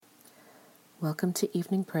Welcome to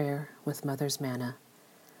Evening Prayer with Mother's Manna.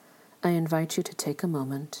 I invite you to take a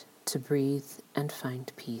moment to breathe and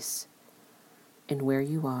find peace in where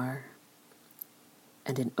you are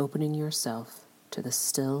and in opening yourself to the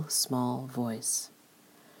still, small voice.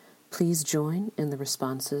 Please join in the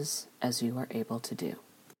responses as you are able to do.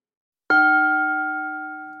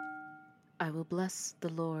 I will bless the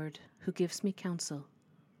Lord who gives me counsel.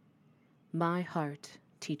 My heart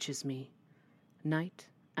teaches me, night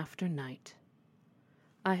after night.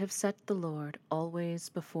 I have set the Lord always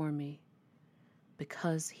before me.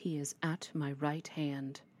 Because he is at my right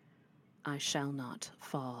hand, I shall not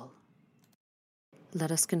fall.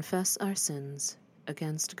 Let us confess our sins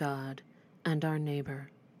against God and our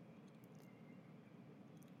neighbor.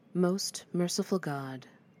 Most merciful God,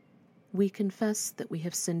 we confess that we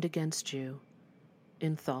have sinned against you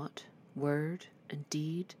in thought, word, and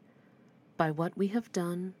deed, by what we have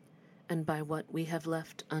done and by what we have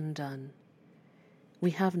left undone. We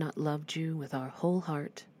have not loved you with our whole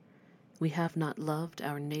heart. We have not loved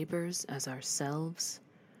our neighbors as ourselves.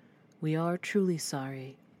 We are truly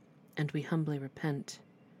sorry, and we humbly repent.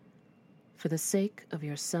 For the sake of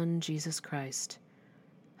your Son, Jesus Christ,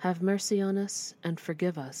 have mercy on us and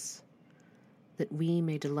forgive us, that we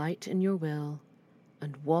may delight in your will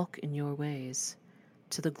and walk in your ways,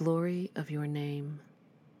 to the glory of your name.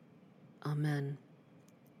 Amen.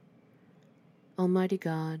 Almighty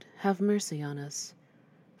God, have mercy on us.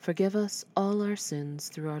 Forgive us all our sins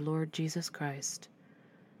through our Lord Jesus Christ.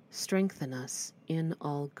 Strengthen us in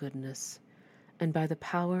all goodness, and by the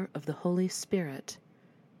power of the Holy Spirit,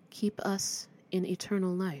 keep us in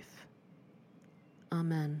eternal life.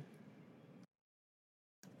 Amen.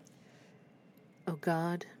 O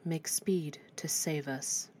God, make speed to save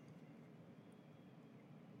us.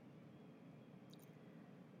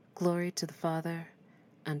 Glory to the Father,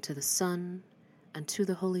 and to the Son, and to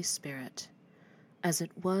the Holy Spirit, as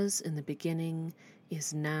it was in the beginning,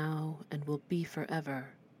 is now, and will be forever.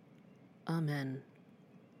 Amen.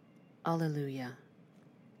 Alleluia.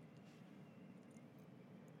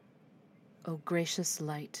 O gracious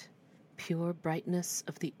light, pure brightness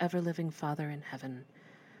of the ever-living Father in heaven,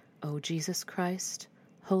 O Jesus Christ,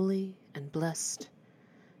 holy and blessed,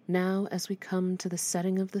 now as we come to the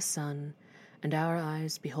setting of the sun, and our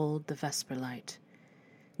eyes behold the vesper light,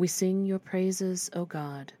 we sing your praises, O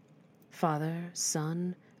God, Father,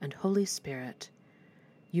 Son, and Holy Spirit.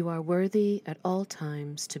 You are worthy at all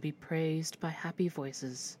times to be praised by happy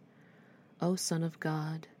voices, O Son of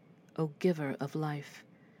God, O Giver of life,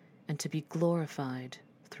 and to be glorified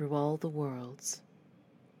through all the worlds.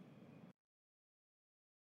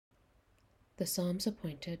 The Psalms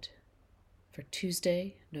appointed for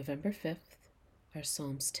Tuesday, November 5th, are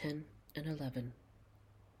Psalms 10 and 11.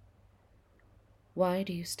 Why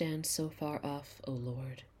do you stand so far off, O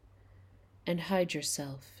Lord, and hide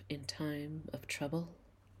yourself in time of trouble?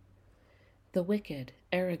 The wicked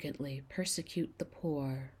arrogantly persecute the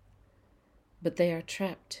poor, but they are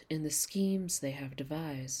trapped in the schemes they have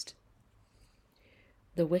devised.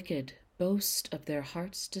 The wicked boast of their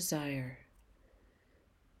heart's desire.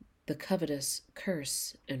 The covetous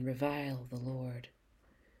curse and revile the Lord.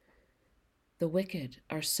 The wicked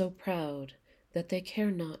are so proud that they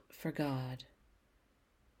care not for God.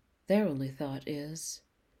 Their only thought is,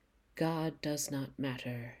 God does not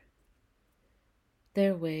matter.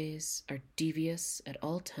 Their ways are devious at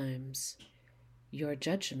all times. Your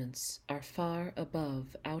judgments are far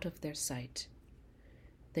above out of their sight.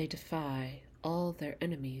 They defy all their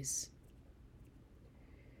enemies.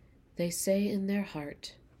 They say in their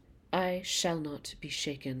heart, I shall not be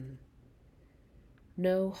shaken.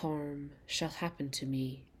 No harm shall happen to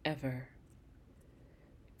me ever.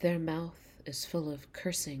 Their mouth is full of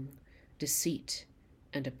cursing, deceit,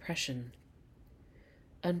 and oppression.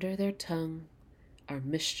 Under their tongue are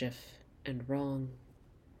mischief and wrong.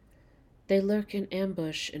 They lurk in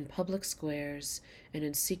ambush in public squares, and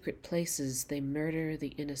in secret places they murder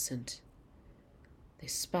the innocent. They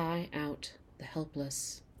spy out the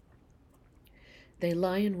helpless. They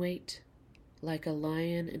lie in wait like a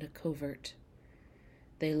lion in a covert.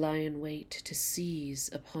 They lie in wait to seize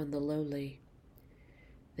upon the lowly.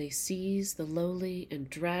 They seize the lowly and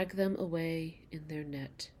drag them away in their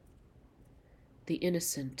net. The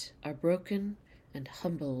innocent are broken and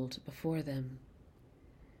humbled before them.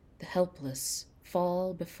 The helpless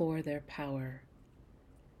fall before their power.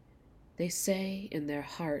 They say in their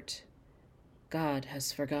heart, God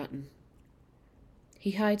has forgotten.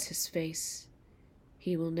 He hides his face.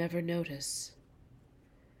 He will never notice.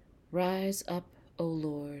 Rise up, O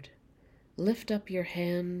Lord. Lift up your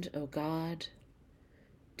hand, O God.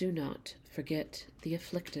 Do not forget the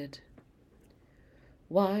afflicted.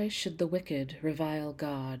 Why should the wicked revile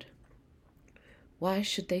God? Why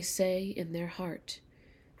should they say in their heart,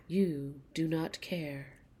 "You do not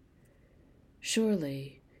care"?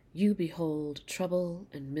 Surely you behold trouble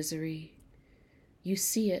and misery. You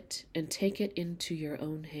see it and take it into your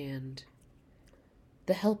own hand.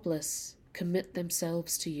 The helpless commit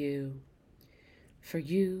themselves to you, for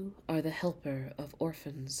you are the helper of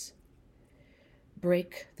orphans.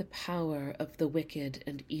 Break the power of the wicked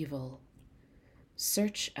and evil.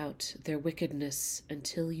 Search out their wickedness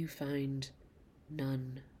until you find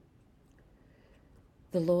none.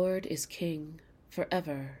 The Lord is King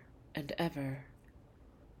forever and ever.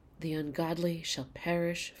 The ungodly shall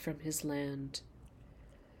perish from his land.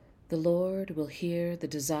 The Lord will hear the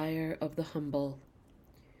desire of the humble.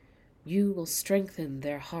 You will strengthen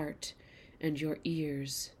their heart, and your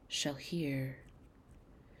ears shall hear.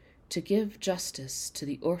 To give justice to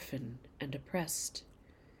the orphan and oppressed,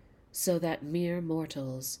 so that mere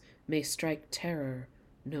mortals may strike terror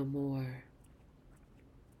no more.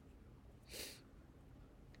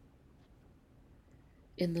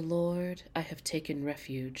 In the Lord I have taken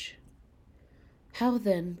refuge. How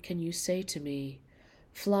then can you say to me,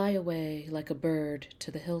 "Fly away like a bird to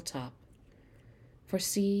the hilltop"? For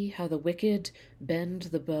see how the wicked bend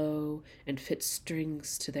the bow and fit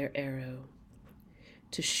strings to their arrow,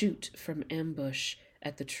 to shoot from ambush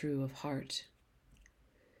at the true of heart.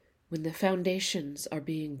 When the foundations are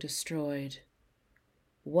being destroyed,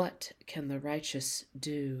 what can the righteous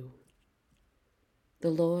do? The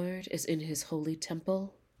Lord is in his holy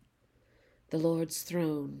temple. The Lord's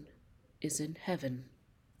throne is in heaven.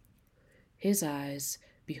 His eyes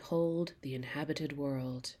behold the inhabited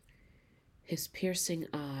world. His piercing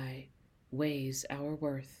eye weighs our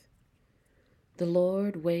worth. The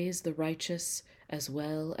Lord weighs the righteous as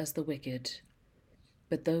well as the wicked,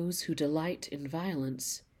 but those who delight in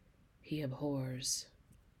violence he abhors.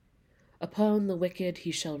 Upon the wicked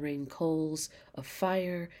he shall rain coals of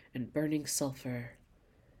fire and burning sulfur.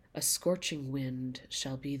 A scorching wind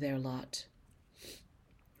shall be their lot.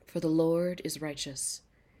 For the Lord is righteous.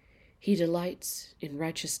 He delights in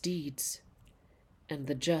righteous deeds, and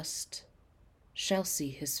the just shall see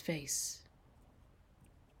his face.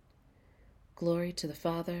 Glory to the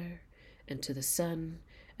Father, and to the Son,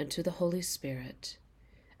 and to the Holy Spirit,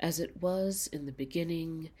 as it was in the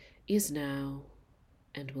beginning, is now,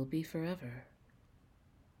 and will be forever.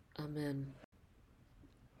 Amen.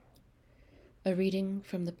 A reading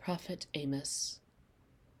from the prophet Amos.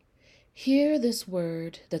 Hear this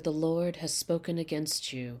word that the Lord has spoken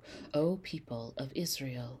against you, O people of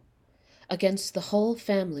Israel, against the whole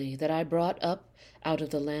family that I brought up out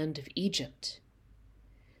of the land of Egypt.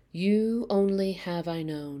 You only have I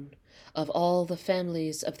known of all the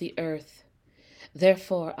families of the earth.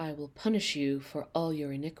 Therefore I will punish you for all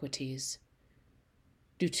your iniquities.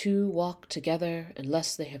 Do two walk together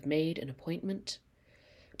unless they have made an appointment?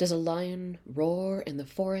 Does a lion roar in the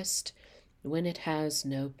forest when it has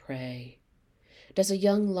no prey? Does a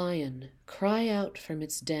young lion cry out from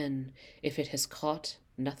its den if it has caught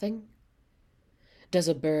nothing? Does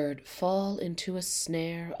a bird fall into a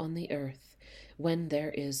snare on the earth when there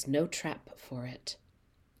is no trap for it?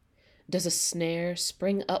 Does a snare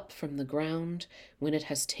spring up from the ground when it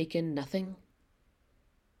has taken nothing?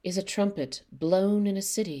 Is a trumpet blown in a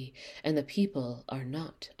city and the people are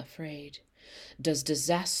not afraid? Does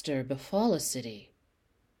disaster befall a city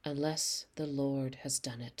unless the Lord has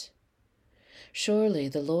done it? Surely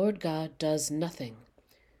the Lord God does nothing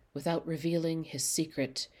without revealing his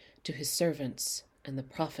secret to his servants and the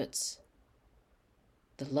prophets.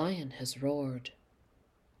 The lion has roared.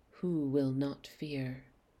 Who will not fear?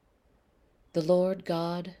 The Lord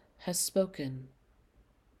God has spoken.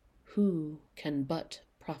 Who can but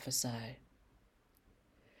prophesy?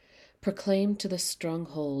 Proclaim to the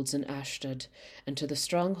strongholds in Ashdod and to the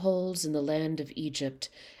strongholds in the land of Egypt,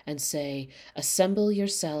 and say, Assemble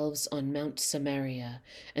yourselves on Mount Samaria,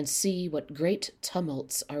 and see what great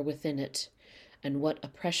tumults are within it, and what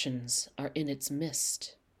oppressions are in its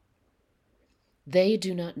midst. They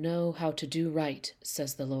do not know how to do right,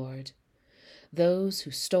 says the Lord, those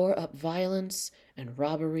who store up violence and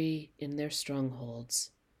robbery in their strongholds.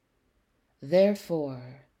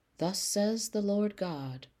 Therefore, thus says the Lord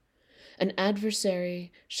God, an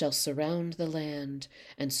adversary shall surround the land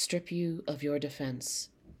and strip you of your defense,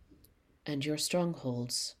 and your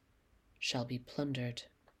strongholds shall be plundered.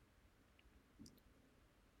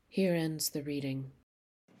 Here ends the reading.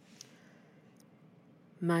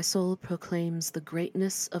 My soul proclaims the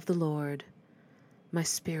greatness of the Lord. My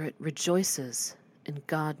spirit rejoices in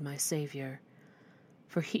God my Savior,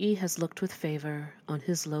 for he has looked with favor on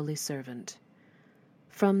his lowly servant.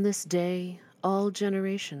 From this day all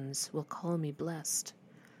generations will call me blessed.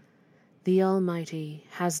 The Almighty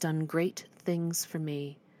has done great things for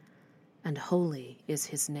me, and holy is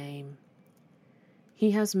his name.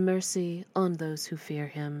 He has mercy on those who fear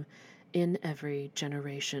him in every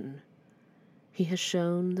generation. He has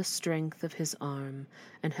shown the strength of his arm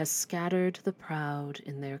and has scattered the proud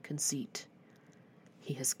in their conceit.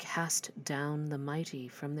 He has cast down the mighty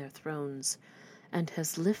from their thrones and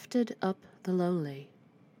has lifted up the lowly.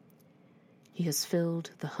 He has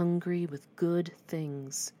filled the hungry with good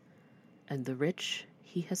things, and the rich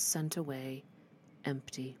he has sent away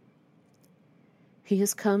empty. He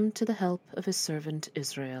has come to the help of his servant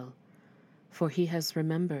Israel, for he has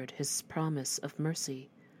remembered his promise of mercy,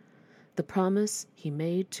 the promise he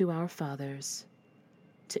made to our fathers,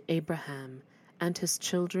 to Abraham and his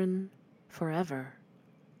children forever.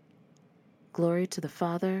 Glory to the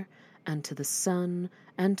Father, and to the Son,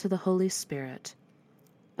 and to the Holy Spirit,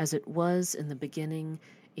 as it was in the beginning,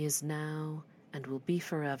 is now, and will be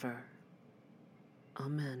forever.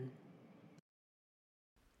 Amen.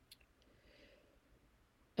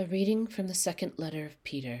 A reading from the second letter of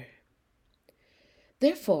Peter.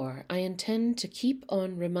 Therefore, I intend to keep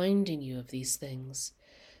on reminding you of these things,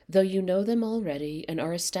 though you know them already and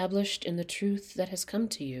are established in the truth that has come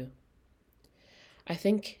to you. I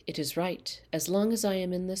think it is right, as long as I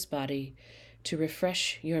am in this body, to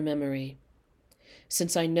refresh your memory,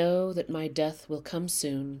 since I know that my death will come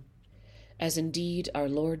soon, as indeed our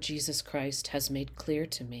Lord Jesus Christ has made clear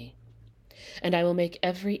to me. And I will make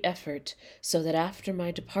every effort so that after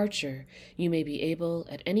my departure you may be able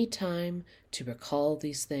at any time to recall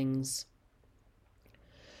these things.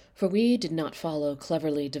 For we did not follow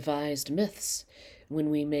cleverly devised myths when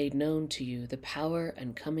we made known to you the power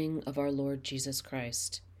and coming of our Lord Jesus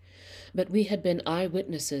Christ, but we had been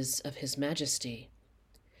eyewitnesses of his majesty.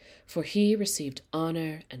 For he received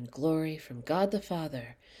honor and glory from God the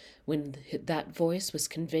Father when that voice was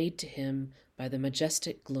conveyed to him by the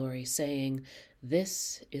majestic glory, saying,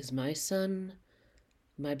 "This is my Son,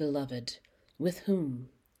 my beloved, with whom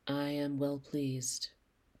I am well pleased."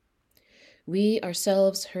 We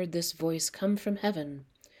ourselves heard this voice come from heaven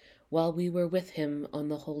while we were with him on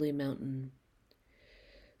the holy mountain.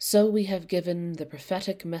 So we have given the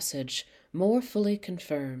prophetic message more fully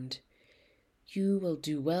confirmed. You will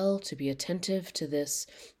do well to be attentive to this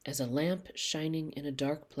as a lamp shining in a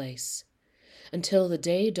dark place, until the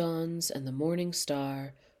day dawns and the morning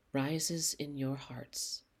star rises in your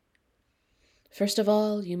hearts. First of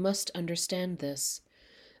all, you must understand this,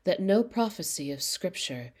 that no prophecy of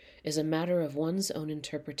Scripture is a matter of one's own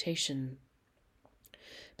interpretation,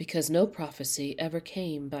 because no prophecy ever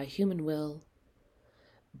came by human will,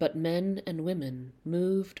 but men and women,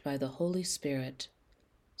 moved by the Holy Spirit,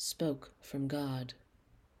 spoke from God.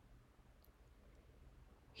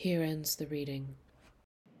 Here ends the reading.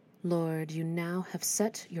 Lord, you now have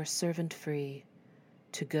set your servant free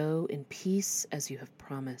to go in peace as you have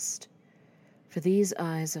promised. For these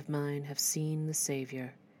eyes of mine have seen the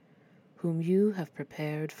Savior, whom you have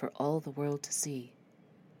prepared for all the world to see,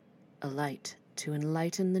 a light to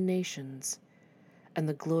enlighten the nations, and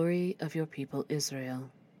the glory of your people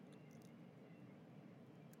Israel.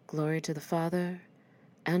 Glory to the Father,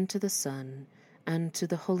 and to the Son, and to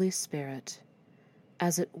the Holy Spirit,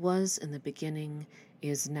 as it was in the beginning,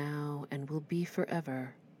 is now, and will be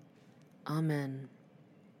forever. Amen.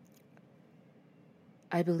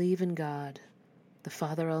 I believe in God, the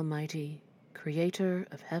Father Almighty, creator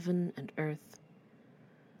of heaven and earth.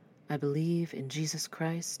 I believe in Jesus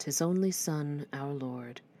Christ, his only Son, our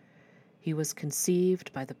Lord. He was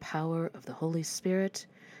conceived by the power of the Holy Spirit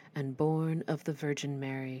and born of the Virgin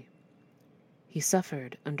Mary. He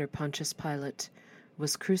suffered under Pontius Pilate,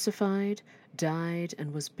 was crucified, died,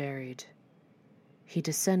 and was buried. He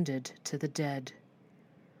descended to the dead.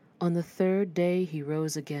 On the third day he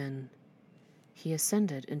rose again. He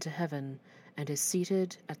ascended into heaven and is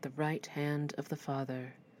seated at the right hand of the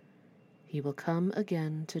Father. He will come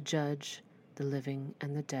again to judge the living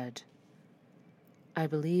and the dead. I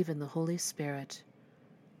believe in the Holy Spirit,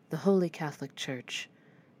 the Holy Catholic Church,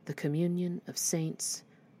 the communion of saints,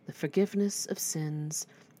 the forgiveness of sins,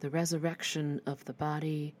 the resurrection of the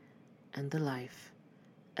body, and the life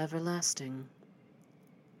everlasting.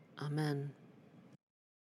 Amen.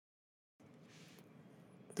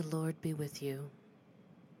 The Lord be with you.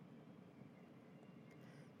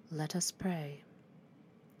 Let us pray.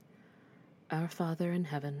 Our Father in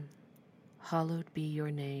heaven, hallowed be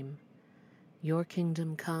your name. Your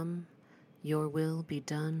kingdom come, your will be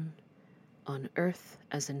done, on earth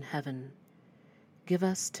as in heaven. Give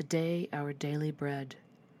us today our daily bread.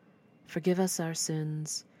 Forgive us our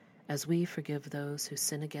sins, as we forgive those who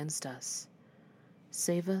sin against us.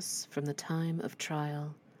 Save us from the time of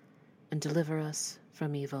trial, and deliver us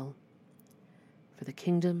from evil. For the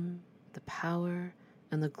kingdom, the power,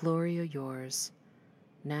 and the glory are yours,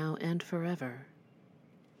 now and forever.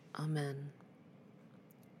 Amen.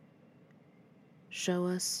 Show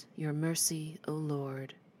us your mercy, O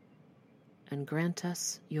Lord, and grant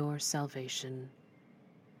us your salvation.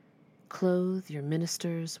 Clothe your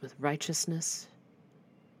ministers with righteousness.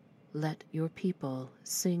 Let your people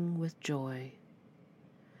sing with joy.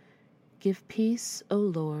 Give peace, O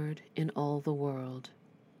Lord, in all the world,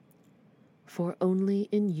 for only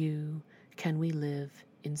in you can we live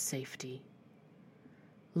in safety.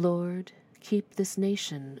 Lord, keep this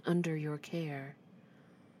nation under your care,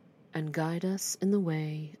 and guide us in the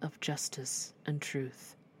way of justice and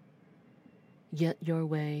truth. Yet your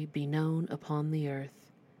way be known upon the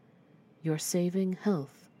earth, your saving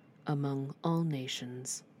health among all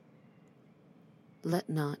nations. Let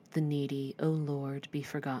not the needy, O Lord, be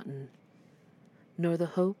forgotten, nor the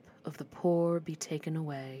hope of the poor be taken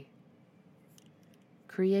away.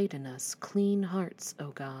 Create in us clean hearts, O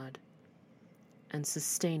God, and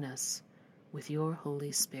sustain us with your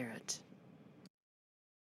Holy Spirit.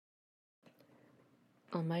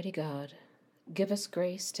 Almighty God, give us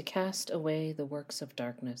grace to cast away the works of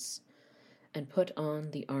darkness and put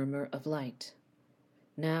on the armor of light,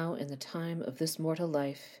 now in the time of this mortal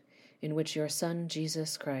life in which your Son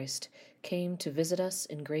Jesus Christ came to visit us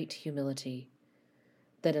in great humility,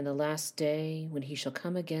 that in the last day, when he shall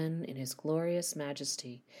come again in his glorious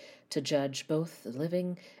majesty to judge both the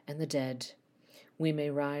living and the dead, we may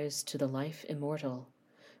rise to the life immortal,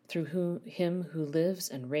 through him who lives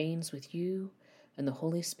and reigns with you and the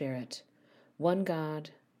Holy Spirit, one God,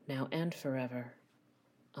 now and forever.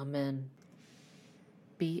 Amen.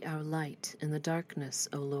 Be our light in the darkness,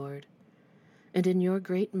 O Lord, and in your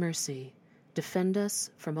great mercy defend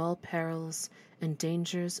us from all perils and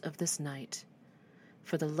dangers of this night,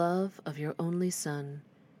 for the love of your only Son,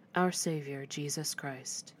 our Savior, Jesus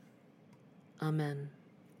Christ. Amen.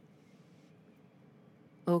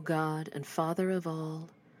 O God and Father of all,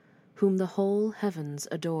 whom the whole heavens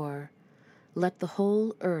adore, let the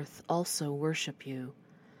whole earth also worship you.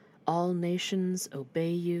 All nations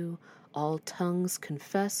obey you, all tongues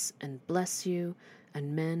confess and bless you,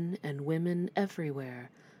 and men and women everywhere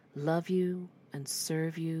love you and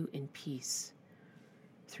serve you in peace.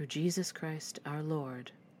 Through Jesus Christ our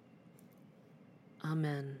Lord.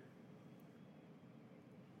 Amen.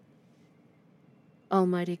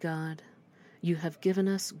 Almighty God, you have given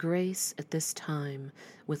us grace at this time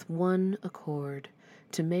with one accord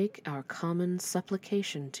to make our common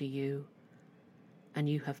supplication to you, and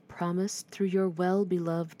you have promised through your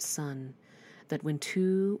well-beloved Son that when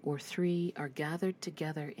 2 or 3 are gathered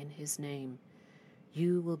together in his name,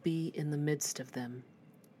 you will be in the midst of them.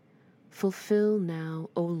 Fulfill now,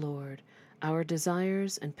 O Lord, our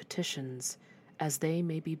desires and petitions as they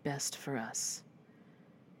may be best for us,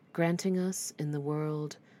 granting us in the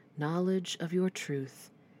world knowledge of your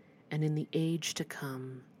truth, and in the age to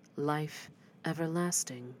come life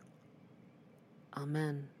everlasting.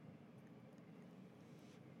 Amen.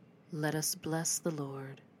 Let us bless the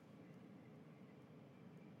Lord.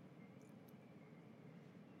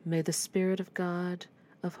 May the Spirit of God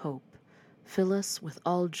of hope fill us with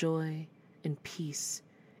all joy and peace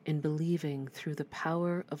in believing through the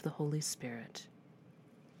power of the Holy Spirit.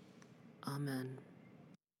 Amen.